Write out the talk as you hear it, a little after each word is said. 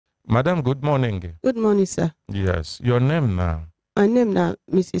Madam, good morning. Good morning, sir. Yes. Your name now? My name now,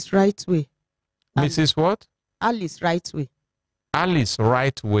 Mrs. Rightway. Mrs. what? Alice Rightway. Alice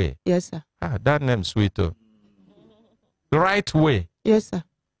Rightway. Yes, sir. Ah, that name's sweet. Oh. Rightway. Yes, sir.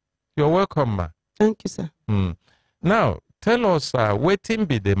 You're welcome, ma. Thank you, sir. Now, tell us, wetin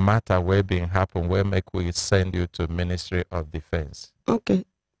be the matter where being happen, where make we send you to Ministry of Defense? Okay.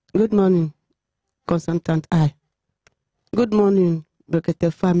 Good morning, Consultant I. Good morning,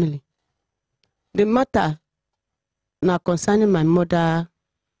 Brekete Family. The matter now concerning my mother,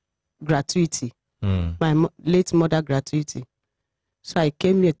 Gratuity. My late mother, Gratuity. So I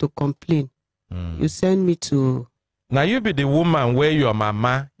came here to complain. You send me to... Now you be the woman where your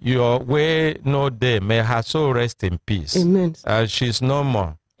mama, your way no day, may her soul rest in peace. Amen. She's no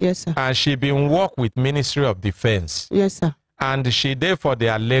more. Yes, sir. And she been work with Ministry of Defense. Yes, sir. And she there for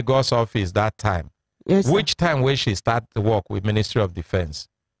their Lagos office that time. Yes, sir. Which time where she start to work with Ministry of Defense?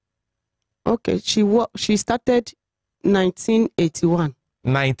 Okay, she started 1981.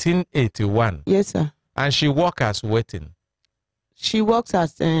 1981. Yes, sir. And she work as waiting. She works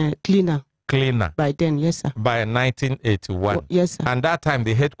as a cleaner. Cleaner. By then, yes, sir. By 1981. Oh, yes, sir. And that time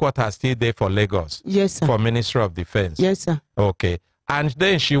the headquarters still there for Lagos. Yes, sir. For Ministry of Defense. Yes, sir. Okay. And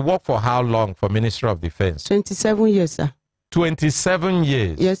then she worked for how long for Ministry of Defense? 27 years, sir. 27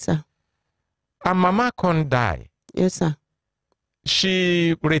 years. Yes, sir. And Mama can't die. Yes, sir.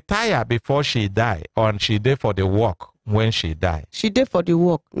 She retired before she died, or she did for the work when she died? She did for the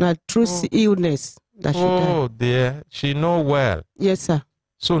work. Now, through illness that she died. Oh, dear. She know well. Yes, sir.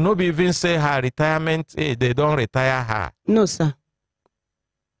 So nobody even say her retirement, they don't retire her. No, sir.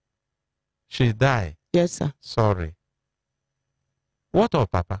 She died. Yes, sir. Sorry. What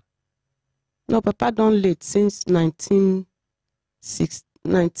of Papa? No, Papa done late since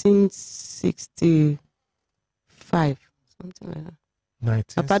 1965. Something like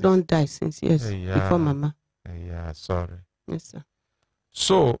that. Papa don't die since, yes, before Mama. Yeah, sorry. Yes, sir.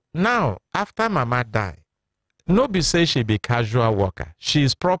 So now, after Mama died, nobody say she be casual worker. She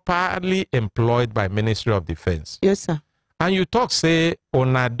is properly employed by Ministry of Defense. Yes, sir. And you talk say,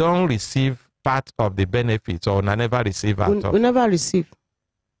 Ona don't receive part of the benefits, or Ona never receive at all. We never receive.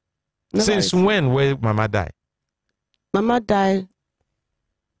 Since when will Mama die? Mama died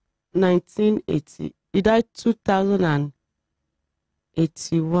 1980. He died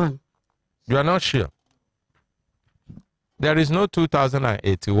 2081. You are not sure? There is no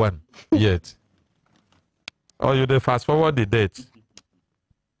 2081 yet. Or you fast forward the date?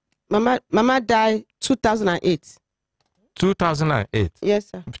 Mama died 2008. 2008? Yes,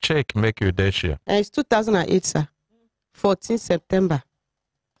 sir. Check, make you date sure. It's 2008, sir. 14 September.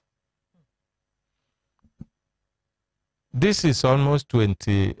 This is almost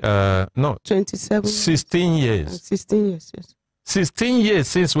 27. 16 years. 16 years, yes. 16 years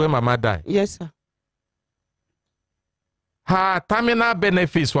since when Mama died? Yes, sir. Her terminal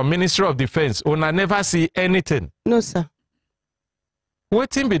benefits from Ministry of Defense, Una never see anything. No, sir.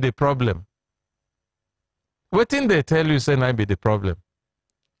 What be the problem? What they tell you say not be the problem?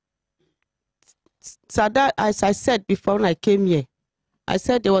 So that, as I said before when I came here, I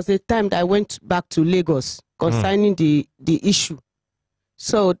said there was a time that I went back to Lagos concerning the issue.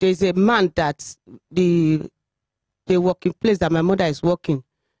 So there's a man that the working place that my mother is working,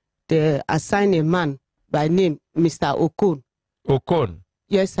 they assign a man by name Mr. Okon. Okon?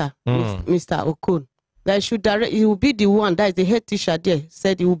 Yes, sir. Mr. Okon. That should direct, he will be the one, that is the head teacher there,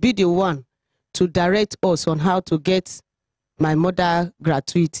 said he will be the one to direct us on how to get my mother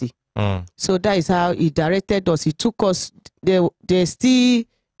Gratuity. So that is how he directed us. He took us, there's still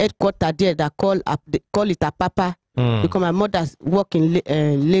headquarters there that call it Apapa, because my mother's work in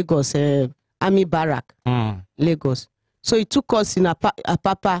Lagos, Army Barrack, Lagos. So he took us in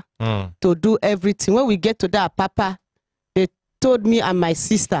Apapa to do everything. When we get to that Apapa, they told me and my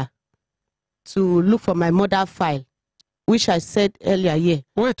sister to look for my mother file, which I said earlier here.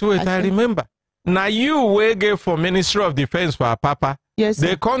 Wait, I remember. Now you wait for Ministry of Defense for Apapa. Yes, sir.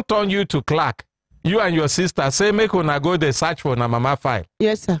 They can't turn you to clerk. You and your sister say make una go they search for na mama file.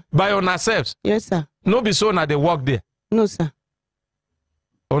 Yes, sir. By on ourselves. Yes, sir. No be so na they work there. No, sir.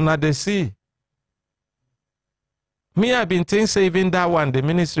 Una they see. Me, I've been thinking say even that one, the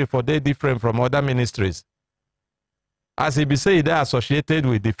ministry for they different from other ministries. As he be say they associated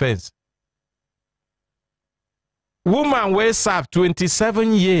with defense. Woman will serve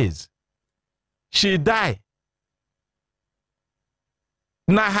 27 years. She died.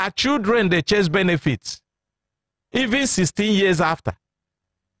 Now her children, they chase benefits. Even 16 years after.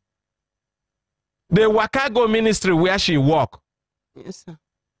 The Wakago ministry where she work. Yes, sir.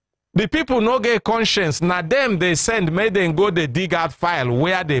 The people no get conscience. Now them they send, may they go they dig out file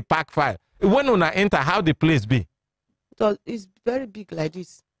where they pack file. When una enter, how the place be? So it's very big like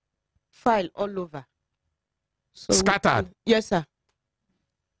this. File all over. So Scattered? Yes, sir.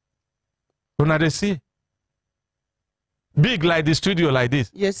 Una they see? Big like the studio like this?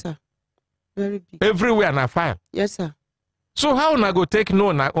 Yes, sir. Very big. Everywhere na file? Yes, sir. So how una go take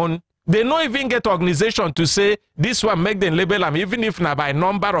no na on? They no even get organization to say this one make them label them, even if na by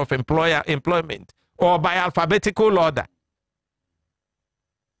number of employment or by alphabetical order.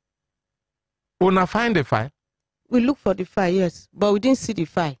 Una find the file? We look for the file, yes, but we didn't see the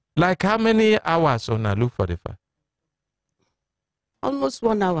file. Like how many hours una look for the file? Almost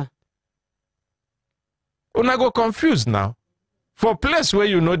 1 hour. Una go confused now. For place where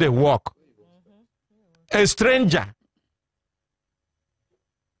you know they work, a stranger.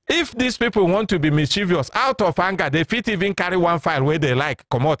 If these people want to be mischievous, out of anger, they fit even carry one file where they like,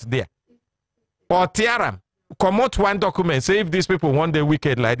 come out there. Or tear them, come out one document, say if these people want the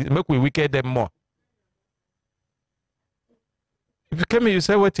wicked like this, make we wicked them more. If you came here, you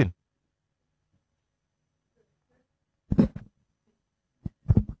say waiting.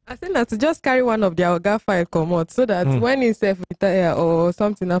 I think that to just carry one of their Oga file come out so that when he self retire or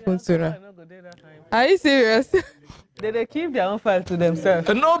something happens to her. Are you serious? They keep their own file to themselves.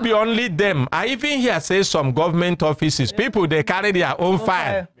 No, be only them. I even hear say some government offices, people they carry their own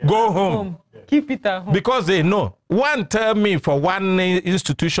file, go home. Keep it at home. Because they know. One tell me for one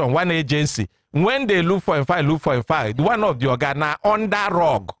institution, one agency, when they look for a file, one of the organ under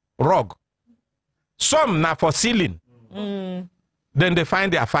rug. Some na for ceiling. Then they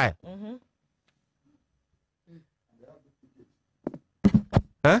find their file.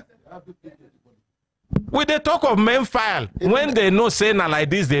 Huh? With the talk of main file, when they know say na like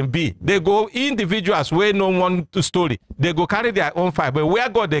this, then be they go individuals where no one to story. They go carry their own file, but where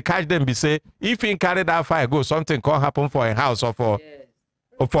God they catch them be say if he carry that file, go something can happen for a house or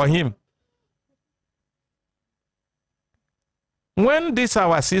for him. When this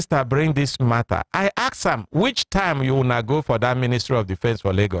our sister bring this matter, I ask them which time you wanna go for that Ministry of Defense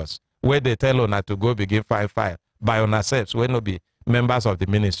for Lagos, where they tell una to go begin file by ourselves, when no be members of the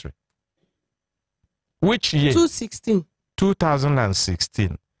ministry. Which year? 2016.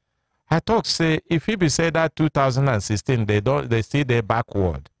 2016. I talk say if he be say that 2016, they see they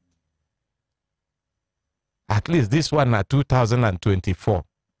backward. At least this one at 2024.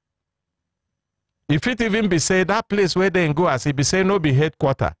 If it even be say that place where they go, as he be say no be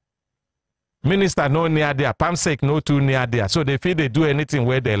headquarter. Minister no near there, PAMSEC no too near there. So they feel they do anything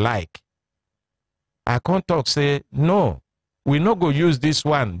where they like. I can't talk say no. We no go use this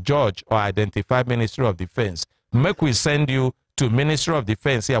one, judge or identify Ministry of Defense. Make we send you to Ministry of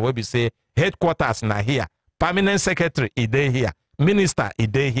Defense here where we say headquarters na here. Permanent secretary, is there here. Minister, is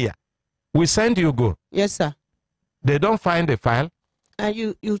there here. We send you go. Yes, sir. They don't find the file. And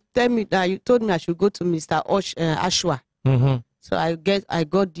you tell me that you told me I should go to Mr. Ashwa. So I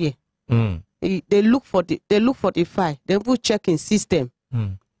got there. They look for the file. They put check in system.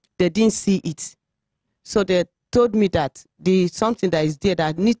 They didn't see it. So they told me that something that is there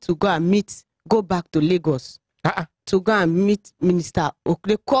that I need to go back to Lagos to go and meet Minister.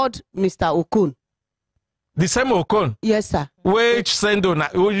 They called Mr. Okon. The same Okon? Yes, sir. Which send on?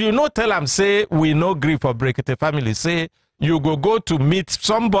 You know, tell them say we no agree for Brekete Family. Say you go to meet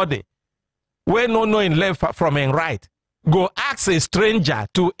somebody where no in left from in right. Go ask a stranger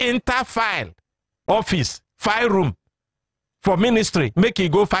to enter file office, file room for ministry. Make he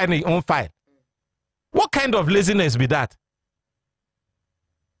go find his own file. What kind of laziness be that?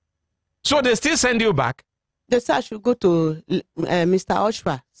 So they still send you back? They say I should go to Mr.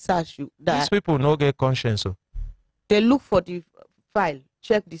 Oshwa. These people no get conscience. So. They look for the file,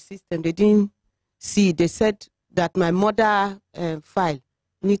 check the system. They didn't see. They said that my mother file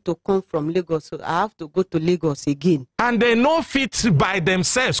need to come from Lagos. So I have to go to Lagos again. And they no fit by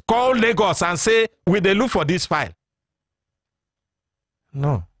themselves call Lagos and say, will they look for this file?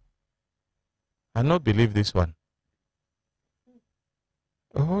 No. I don't believe this one.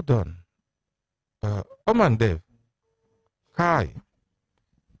 Hold on. Oman Dev. Hi.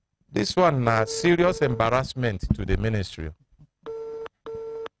 This one serious embarrassment to the ministry.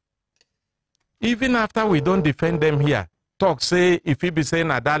 Even after we don't defend them here, talk say if he be saying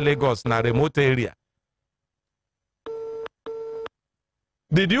that Lagos na remote area.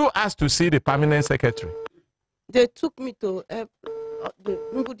 Did you ask to see the permanent secretary? They took me to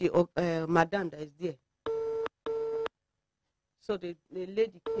the madam that is there. So they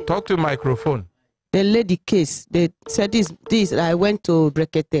laid the case. Talk to microphone. They laid the case. They said this. I went to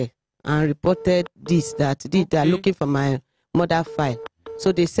Brekete and reported this, that they are looking for my mother file.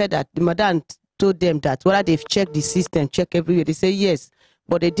 So they said that the madam told them that whether they've checked the system, check everywhere. They say yes,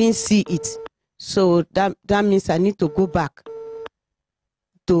 but they didn't see it. So that means I need to go back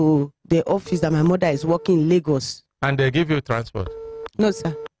to the office that my mother is working in Lagos. And they give you transport? No,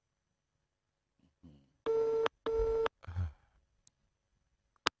 sir.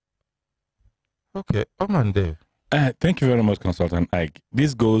 Okay, Oman Dave. Thank you very much, Consultant Ike.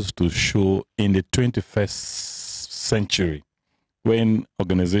 This goes to show in the 21st century, when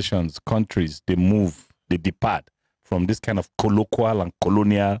organizations, countries, they depart from this kind of colloquial and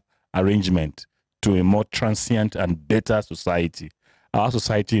colonial arrangement to a more transient and better society. Our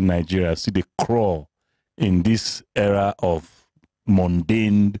society in Nigeria see the crawl in this era of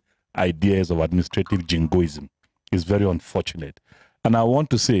mundane ideas of administrative jingoism. It's very unfortunate. And I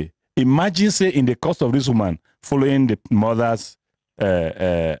want to say, imagine, say, in the course of this woman following the mother's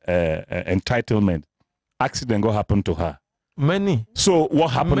entitlement, accident go happen to her. Many. So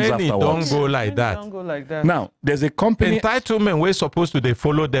what happens Many afterwards? don't go like that. Don't go like that. Now, there's a company... Entitlement, we're supposed to they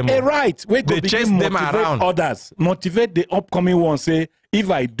follow them. Right. We They chase them around. Others. Motivate the upcoming ones. Say,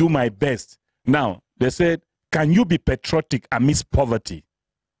 if I do my best. Now, they said, can you be patriotic amidst poverty?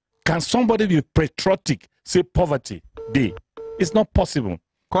 Can somebody be patriotic, say poverty? It's not possible.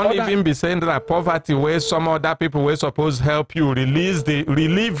 Can't even be saying that poverty where some other people were supposed to help you relieve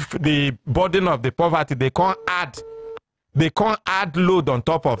the burden of the poverty. They can't add load on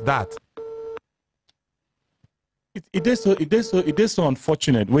top of that. It is so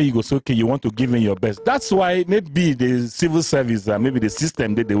unfortunate where you go, so okay, you want to give in your best. That's why maybe the civil service, maybe the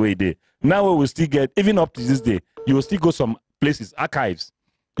system did the way they. Now we will still get, even up to this day, you will still go some places, archives.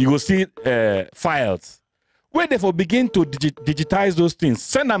 You will see files. Where therefore begin to digitize those things,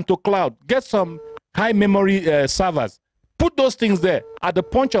 send them to cloud, get some high memory servers, put those things there. At the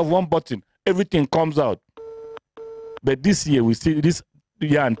punch of one button, everything comes out. But this year, we see this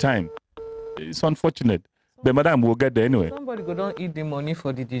year and time. It's unfortunate. But madam, we'll get there anyway. Somebody go don't eat the money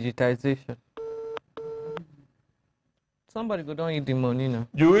for the digitization. Somebody go don't eat the money now.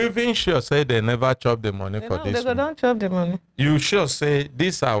 You even sure say they never chop the money for this? They go don't chop the money. You sure say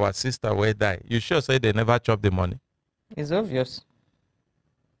this our sister will die? You sure say they never chop the money? It's obvious.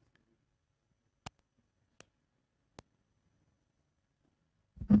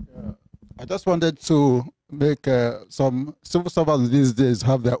 I just wanted to make some civil servants these days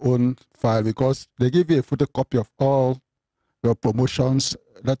have their own file, because they give you a photocopy of all your promotions,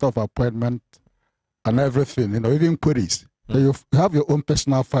 letter of appointment, and everything, even queries. So you have your own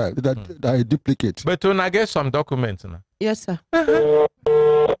personal file that are duplicate. But when I get some documents now. Yes, sir. At the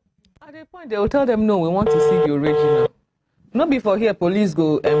point, they will tell them, no, we want to see the original. Not before here, police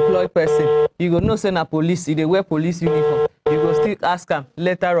go employ person. You go no send a police, they wear police uniform. You go still ask them,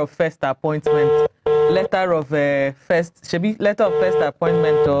 letter of first appointment, letter of letter of first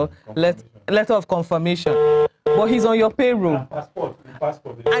appointment or letter of confirmation. But he's on your payroll.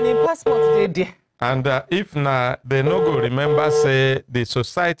 And in passport, they there. And if na they no go remember, say, the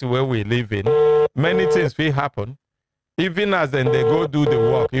society where we live in, many things will happen. Even as then they go do the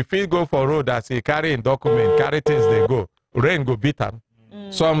work. If he go for road as he carry in document, carry things they go, rain go beat them.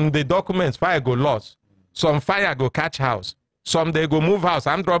 Some the documents, fire go lost. Some fire go catch house. Some they go move house,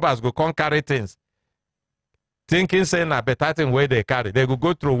 armed robbers go come carry things. Thinking saying a better thing where they carry. They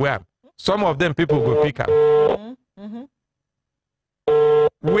go through where. Some of them people go pick up.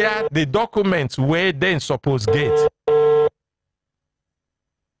 Where the documents where then supposed get.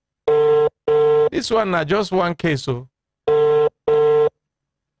 This one is just one case. So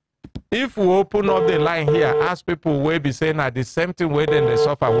if we open up the line here, ask people where be saying that the same thing where then they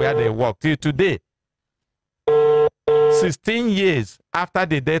suffer where they work till today. 16 years after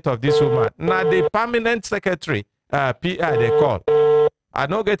the death of this woman. Now the permanent secretary, PI they call. I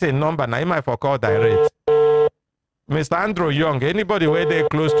don't get a number, now you might for call direct. Mr. Andrew Young, anybody where they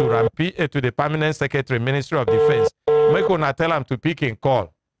close to PA to the permanent secretary, Ministry of Defense, make una tell them to pick and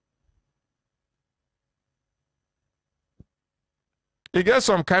call. You get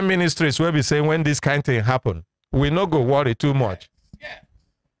some kind ministries where we say when this kind of thing happen, we not go worry too much.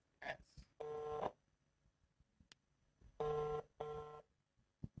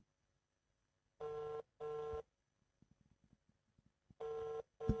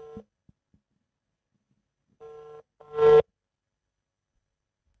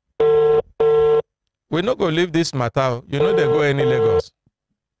 We not go leave this matter. You know they go any Lagos.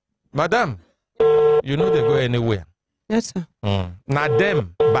 Madam, you know they go anywhere. Yes, sir. Now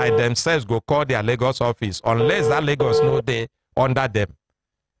them by themselves go call their Lagos office unless that Lagos know they under them.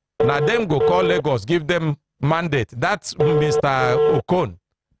 Now them go call Lagos, give them mandate. That's Mr. Okon.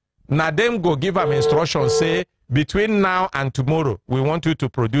 Now them go give them instructions, say between now and tomorrow, we want you to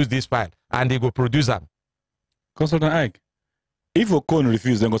produce this file, and they go produce them. Consultant Ike, if Okon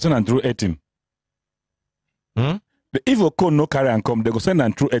refuse, then go send and through 18. If Okon no carry and come, they go send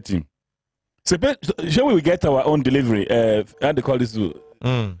and through 18. So, shall we get our own delivery? How do they call this? This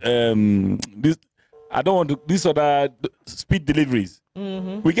I don't want to. These other speed deliveries.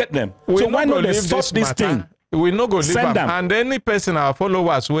 We get them. So why not they stop this thing? We no go leave them. them. And any person, our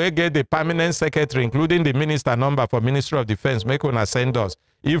followers, will get the permanent secretary, including the minister number for Ministry of Defense, make una send us.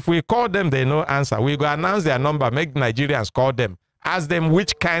 If we call them, they no answer. We go announce their number, make Nigerians call them, ask them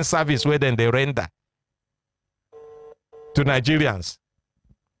which kind of service where then they render to Nigerians.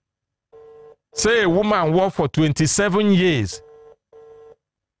 Say a woman worked for 27 years.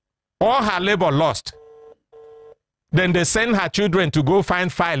 All her labor lost. Then they send her children to go find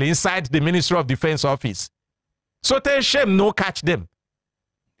file inside the Ministry of Defense office. So tell shame no catch them.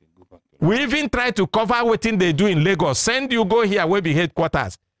 We even try to cover what they do in Lagos. Send you go here where be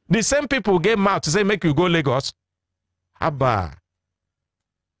headquarters. The same people get mouth to say make you go Lagos. Abba.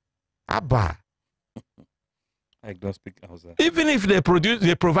 I don't speak Hausa. Even if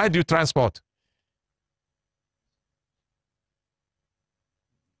they provide you transport.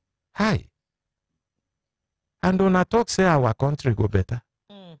 Hi. And when I talk, say our country go better.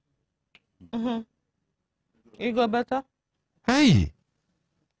 You go better? Hey.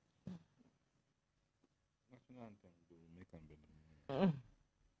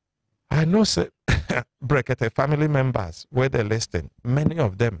 I know, say, Brekete family members, where they listen, many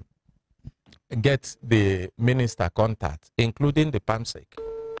of them get the minister contact, including the PAMSEC.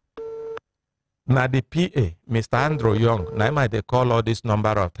 Now the PA, Mr. Andrew Young, now they call all this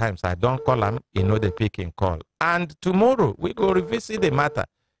number of times. I don't call him, you know the picking call. And tomorrow, we go revisit the matter.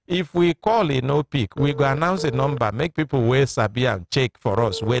 If we call in no pick, we go announce a number, make people wear sabi and check for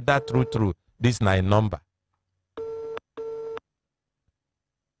us whether true this is a number.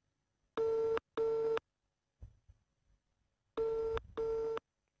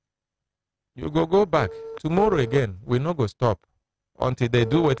 You go back tomorrow again. We no go stop until they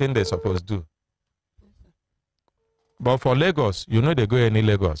do what they supposed to do. But for Lagos, you know they go any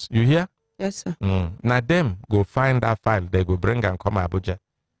Lagos. You hear? Yes, sir. Now them go find that file. They go bring and come Abuja.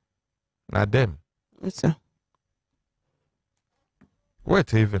 Now them. Yes, sir.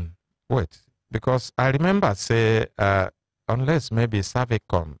 Wait. Because I remember say, unless maybe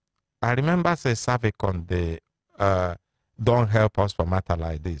Savicon, I remember say Savicon, they don't help us for matter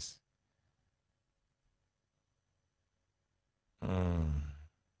like this.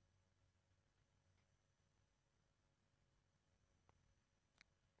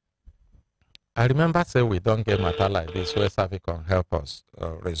 I remember say we don't get matter like this where Savicon help us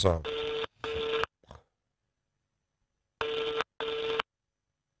resolve.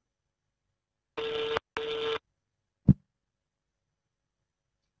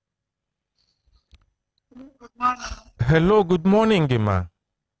 Good morning. Hello, good morning, Gima.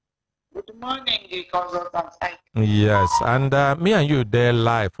 Good morning, consultant. Yes, and me and you there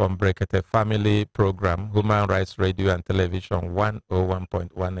live from Brekete Family program, Human Rights Radio and Television,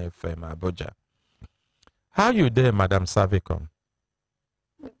 101.1 FM, Abuja. How you there, Madam Savicon?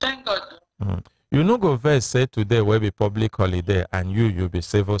 Thank God. You no go verse say today will be public holiday and you be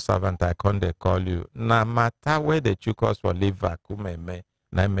civil servant. I can't they call you. Na matter where they chook us for leave vacuum,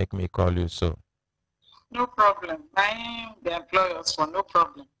 na make me call you so. No problem. I am the employers for no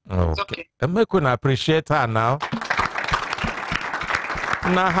problem. Okay. It's okay. And we can appreciate her now.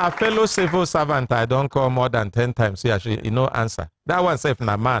 Now her fellow civil servant, I don't call more than 10 times here. She no answer. That one safe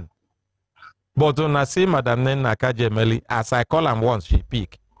na man. But when I see Madam Nena Kajemeli, as I call him once, she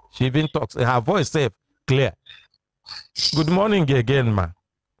pick. She even talks. Her voice safe, clear. Good morning again, ma.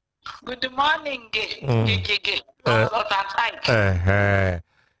 Good morning, consultant.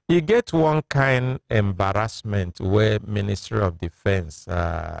 You get one kind embarrassment where Ministry of Defense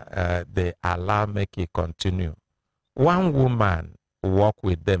they allow make it continue. One woman work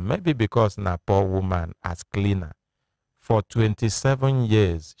with them, maybe because na poor woman as cleaner. For 27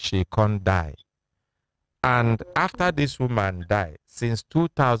 years, she can't die. And after this woman died, since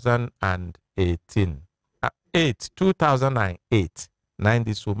 2008, now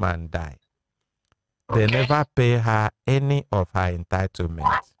this woman died. They never pay her any of her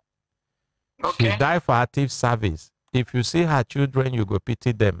entitlements. She died for active service. If you see her children, you go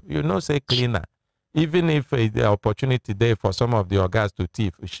pity them. You know, say cleaner. Even if the opportunity there for some of the organs to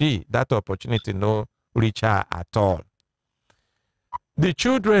thief, that opportunity no reach her at all. The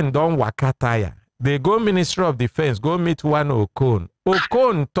children don't waka tire. They go Ministry of Defense, go meet one Okon.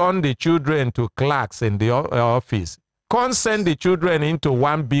 Okon turn the children to clerks in the office. Can't send the children into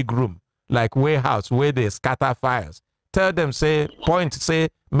one big room. like warehouse where they scatter files. Tell them, say, point, say,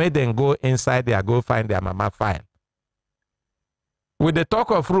 make them go inside there, go find their mama file. With the talk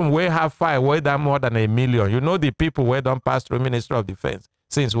of room, we have file where there more than 1 million. You know the people where don't pass through Ministry of Defense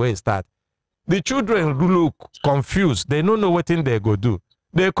since we start. The children look confused. They don't know what thing they go do.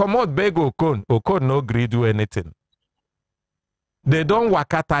 They come out beg Okon. Okon no agree do anything. They don't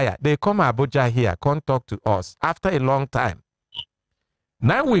waka tire. They come Abuja here, come talk to us after a long time.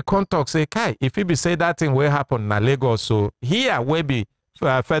 Now we come talk, say, Kai, if you be say that thing will happen na Lagos, so here we be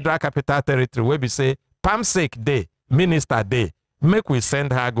Federal Capital Territory, we be say, PAMSEC day, Minister day, make we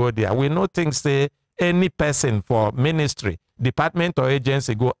send her go there. We no think say any person for ministry, department or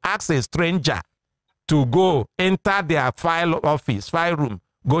agency go ask a stranger to go enter their file office, file room,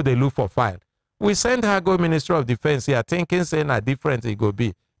 go they look for file. We send her go Ministry of Defense here, thinking saying a different it go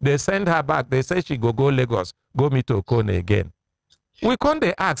be. They send her back, they say she go Lagos, go meet Okone again. We come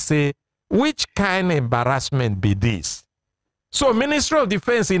they ask, say, which kind of embarrassment be this? So Ministry of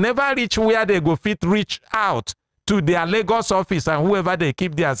Defense, he never reach where they go fit reach out to their Lagos office and whoever they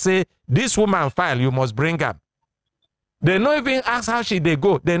keep there, say, this woman file, you must bring her. They no even ask how she they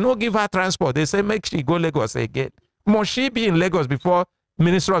go. They no give her transport. They say, make she go Lagos again. Must she be in Lagos before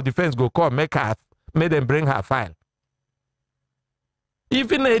Ministry of Defense go call, make them bring her file?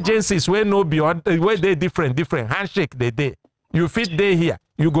 Even agencies where no beyond, where they different handshake they day. You fit day here.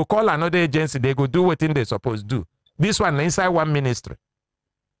 You go call another agency, they go do what they supposed to do. This one inside one ministry.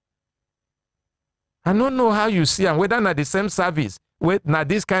 I don't know how you see and whether not the same service, now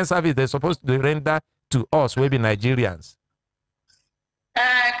this kind of service they're supposed to render to us, we be Nigerians.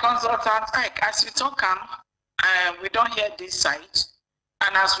 Consultant Ike, as we talk, we don't hear this side.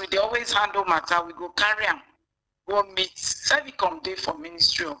 And as we always handle matter, we go carry them, go meet Servicom Day for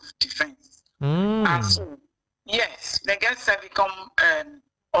Ministry of Defense. And so, yes, they get Servicom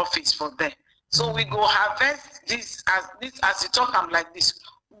office for them. So we go harvest this as you talk them like this.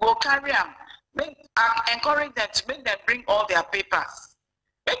 Go carry them. Encourage them to make them bring all their papers.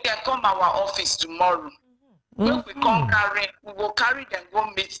 Make them come our office tomorrow. When we come carry, we will carry them, go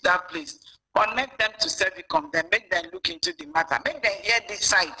meet that place. Connect them to Servicom, then make them look into the matter. Make them hear this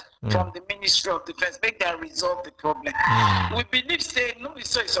side from the Ministry of Defense. Make them resolve the problem. We believe, say, no, we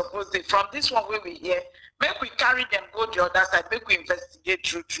so supposed to. From this one where we hear, make we carry them, go the other side, make we investigate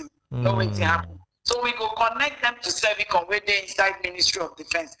through. No way to happen. So we go connect them to Servicom where they inside Ministry of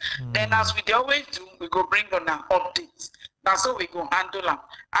Defense. Then as we always do, we go bring on our updates. That's how we go handle them.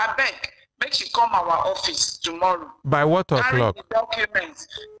 I beg, make she come our office tomorrow. By what o'clock? Carry the documents.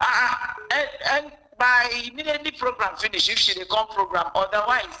 And by immediately program finish, if she dey come program.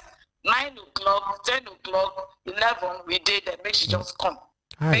 Otherwise, 9 o'clock, 10 o'clock, 11, we did that. Make she just come.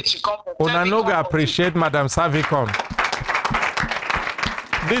 Make she come. Onanoga appreciate Madam Servicom.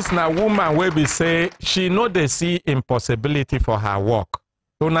 This na woman will be say she know they see impossibility for her work.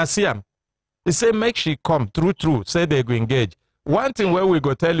 Una see am. He say make she come true. Say they go engage. One thing where we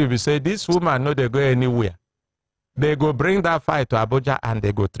go tell you, we say this woman know they go anywhere. They go bring that file to Abuja and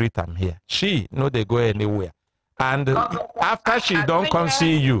they go treat them here. She know they go anywhere. And after she don't come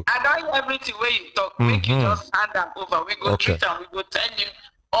see you. I don't hear everything where you talk. Make you just hand them over. We go treat them. We go tell you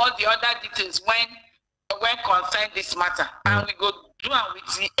all the other details when concern this matter. And we go do it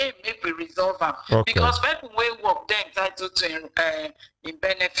with the aim, make we resolve them. Because people will work, they're entitled to in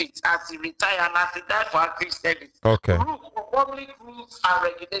benefits as he retire and as he die for active service. Public rules and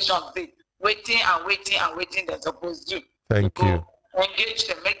regulations, they waiting they're supposed to. Thank you. Engage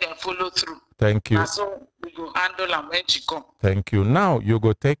them, make them follow through. Thank you. And so we go handle them when she come. Thank you. Now you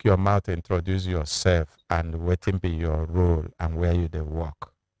go take your mouth, introduce yourself, and waiting be your role and where you they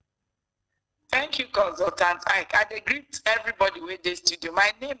work. Thank you, Consultant Ike. I greet everybody with this studio.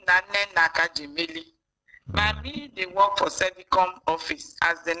 My name is Nanen Nakajimeli. Me, they work for Servicom office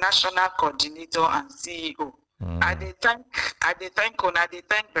as the national coordinator and CEO. I thank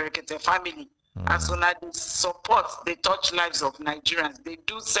Brekete Family as soon as they support the touch lives of Nigerians. They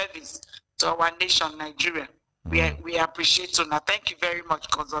do service to our nation, Nigeria. We appreciate you. Now, thank you very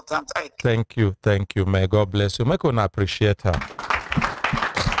much, Consultant Ike. Thank you. May God bless you. Make una appreciate her.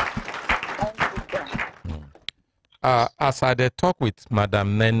 As I talk with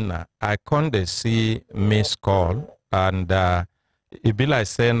Madam Nenna, I can't see miss call, and it be like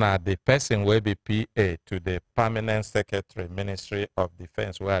saying the person will be PA to the Permanent Secretary, Ministry of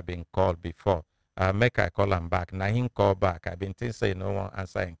Defense, where I've been called before. Make I call him back. Now he call back. I've been thinking say no one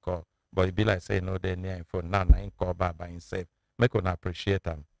answer in call, but it be like say no they near phone. Now he call back by himself. Make one appreciate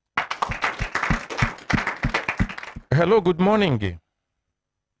him. Hello, good morning.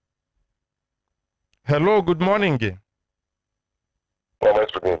 Hello, good morning. Who am I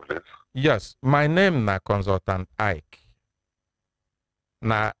speaking, please? Yes, my name na Consultant Ike.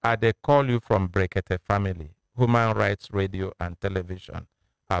 Now, I dey call you from Brekete Family, Human Rights Radio and Television,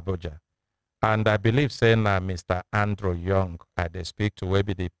 Abuja. And I believe saying Mr. Andrew Young, I dey speak to will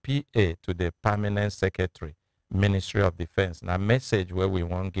be the PA to the Permanent Secretary, Ministry of Defense. Now, message where we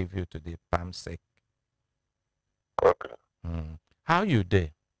won't give you to the PAMSEC. Okay. How you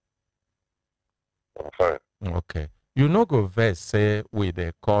dey? I'm fine. Okay. You no go vex say we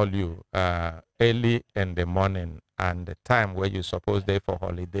dey call you early in the morning and the time where you suppose dey for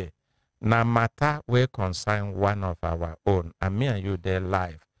holiday. Na matter wey concern one of our own, and me and you dey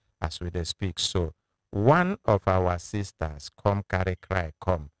live as we dey speak. So one of our sisters come carry cry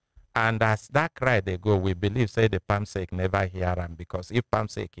come. And as that cry they go, we believe say the PAMSEC never hear am, because if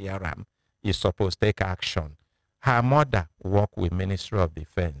PAMSEC hear am, e suppose take action. Her mother work with Ministry of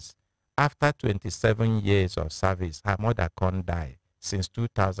Defense. After 27 years of service, her mother can't die since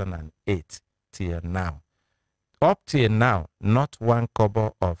 2008 till now. Up till now, not one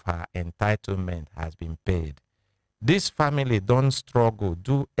kobo of her entitlement has been paid. This family don't struggle,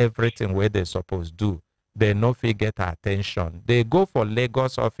 do everything where they supposed do. They no fit get attention. They go for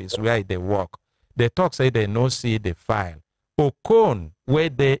Lagos office where they work. They talk say they no see the file. Okon, where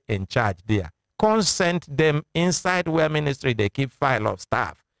they in charge there, consent them inside where ministry they keep file of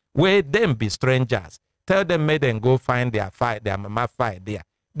staff. Where them be strangers. Tell them make them go find their file, their mama file there.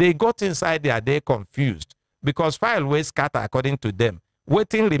 They got inside there, they confused. Because file was scattered according to them.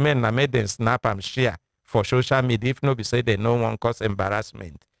 Waiting remain and made them snap and share for social media. If no be say they no one cause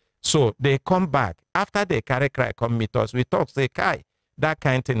embarrassment. So they come back. After they carry cry, come meet us. We talk, say, Kai, that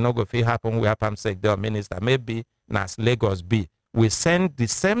kind of thing no go fit happen where PAMSEC their minister. Maybe Nas Lagos be. We send the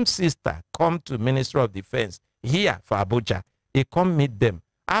same sister come to Ministry of Defense here for Abuja. He come meet them.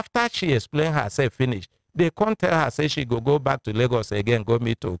 After she explained herself finish, they can't tell her, say she go back to Lagos again, go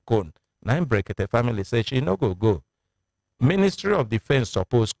meet Okon. Now in Brekete Family say she no go. Ministry of Defense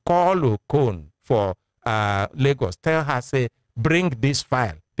suppose call Okon for Lagos. Tell her, say, bring this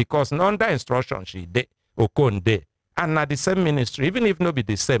file. Because under instruction she dey, Okon dey. And na the same ministry, even if no be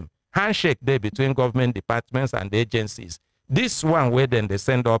the same, handshake dey between government departments and agencies. This one where then they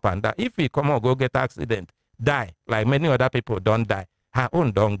send up and down. If he come on go get accident, die, like many other people don't die, her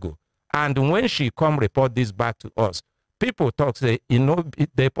own don't go. And when she come report this back to us, people talk, say, you know,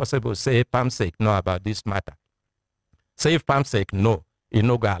 they possible say PAMSEC know about this matter. Say if PAMSEC know, you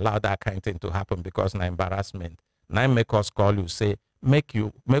no go allow that kind of thing to happen because na embarrassment. Now make us call you, say, make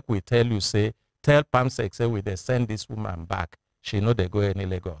we tell you, say, tell PAMSEC, say, we they send this woman back. She know they go any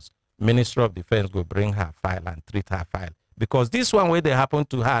Lagos. Ministry of Defense go bring her file and treat her file. Because this one where they happen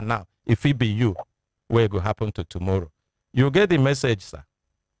to her now, if it be you, where it go happen to tomorrow. You get the message, sir.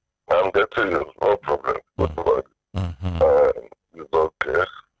 I'm getting you, no problem. It's okay.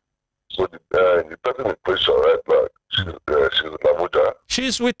 So the person in question right now, she's in Abuja.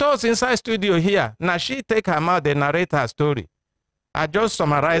 She's with us inside studio here. Now she take her mouth, they narrate her story. I just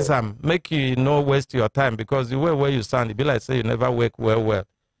summarize them, make you no waste your time, because the way where you sound, it be like say you never wake well.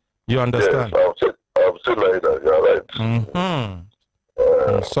 You understand? Yes, I'm still like that. You're right.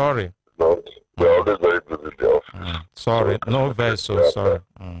 I'm sorry. No, we're always very good in the office. Sorry, so, no very so sorry.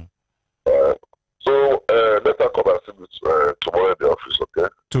 So let her come and see me tomorrow in the office, okay?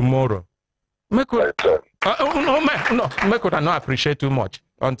 Tomorrow. Make no, make I not appreciate too much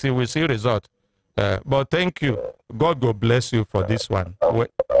until we see result. But thank you. God go bless you for this one. I'll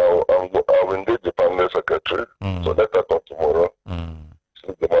engage the permanent secretary. So let her come tomorrow.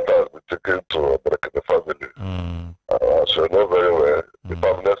 Since the matter has been taken to Brekete Family. So you know very well, the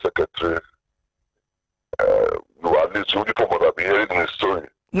permanent secretary, at least you people must have been hearing the story.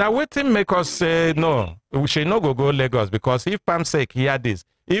 Now, waiting make us say no, we should not go Lagos, because if PAMSEC hear this,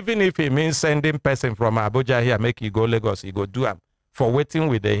 even if it means sending person from Abuja here, make you go Lagos, you go do them for waiting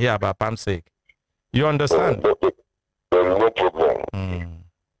with the hear about PAMSEC. You understand? There is no problem.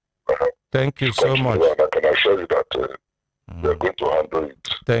 Thank you so much. I can assure you that we are going to handle it.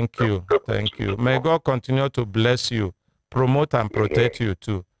 Thank you. Thank you. May God continue to bless you, promote and protect you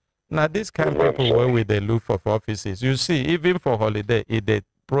too. Now, this kind of people where we they look for offices, you see, even for holiday, if they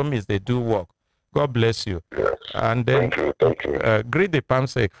promise they do work. God bless you. Yes. And then thank you. Greet the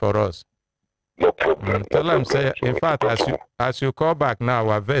PAMSEC for us. No problem. Tell them, say, in fact, as you call back now,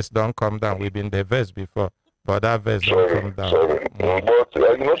 our vest don't come down. We've been the vest before, but that vest don't come down. Sorry. But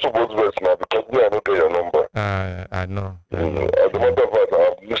you're not supposed to vest now, because me, I don't get your number. I know. As a matter of fact, I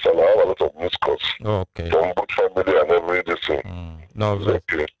have missed a lot of missed calls. Okay. From both family and everything. No vest.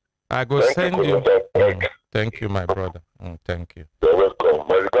 I go send you. Thank you, my brother. Thank you. You're welcome.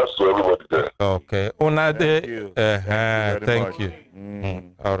 My regards to everybody there. Okay. Thank you.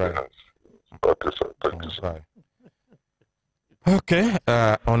 All right.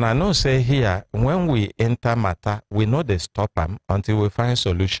 I know say here, when we enter matter, we know they stop them until we find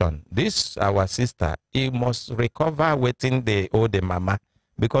solution. This, our sister, he must recover waiting the old mama,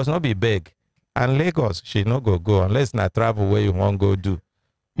 because no be beg. And Lagos, she no go unless na travel where you want go do.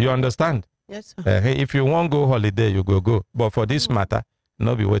 You understand? Yes, sir. If you want go holiday, you go. But for this matter,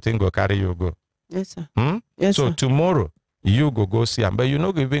 no be waiting go carry you go. Yes, sir. Yes, so sir. tomorrow, you go see him. But you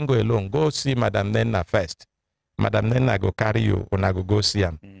no go even go alone. Go see Madam Nena first. Madam Nena go carry you when I go see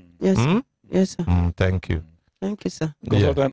him. Yes, sir. Yes, sir. Thank you. Thank you, sir. Consultant,